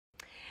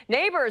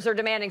Neighbors are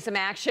demanding some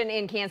action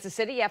in Kansas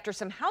City after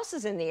some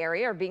houses in the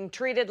area are being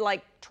treated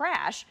like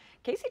trash.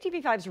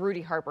 KCTV5's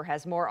Rudy Harper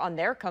has more on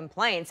their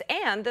complaints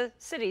and the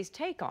city's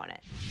take on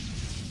it.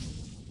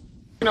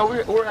 You know,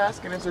 we're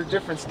asking, is there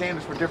different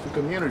standards for different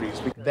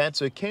communities?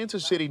 That's a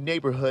Kansas City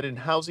neighborhood and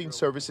housing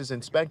services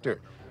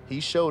inspector. He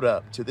showed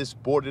up to this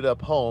boarded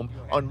up home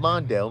on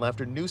Mondale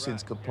after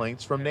nuisance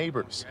complaints from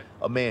neighbors.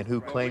 A man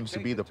who claims to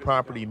be the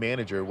property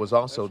manager was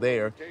also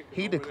there.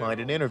 He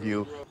declined an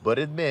interview, but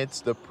admits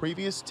the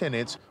previous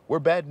tenants were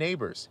bad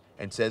neighbors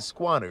and says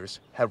squatters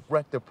have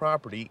wrecked the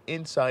property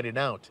inside and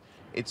out.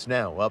 It's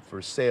now up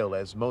for sale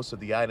as most of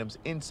the items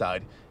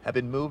inside have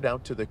been moved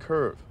out to the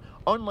curb.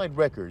 Online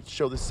records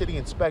show the city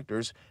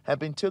inspectors have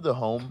been to the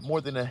home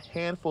more than a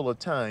handful of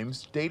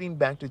times dating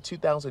back to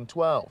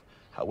 2012.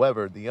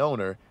 However, the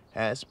owner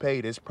has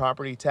paid his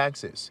property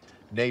taxes.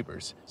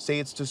 Neighbors say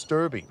it's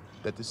disturbing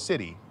that the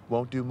city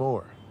won't do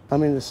more. I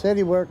mean, the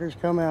city workers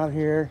come out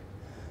here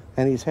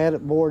and he's had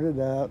it boarded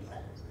up.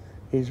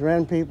 He's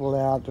run people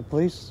out. The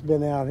police has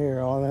been out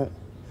here on it.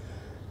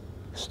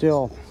 It's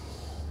still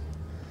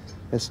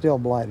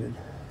blighted.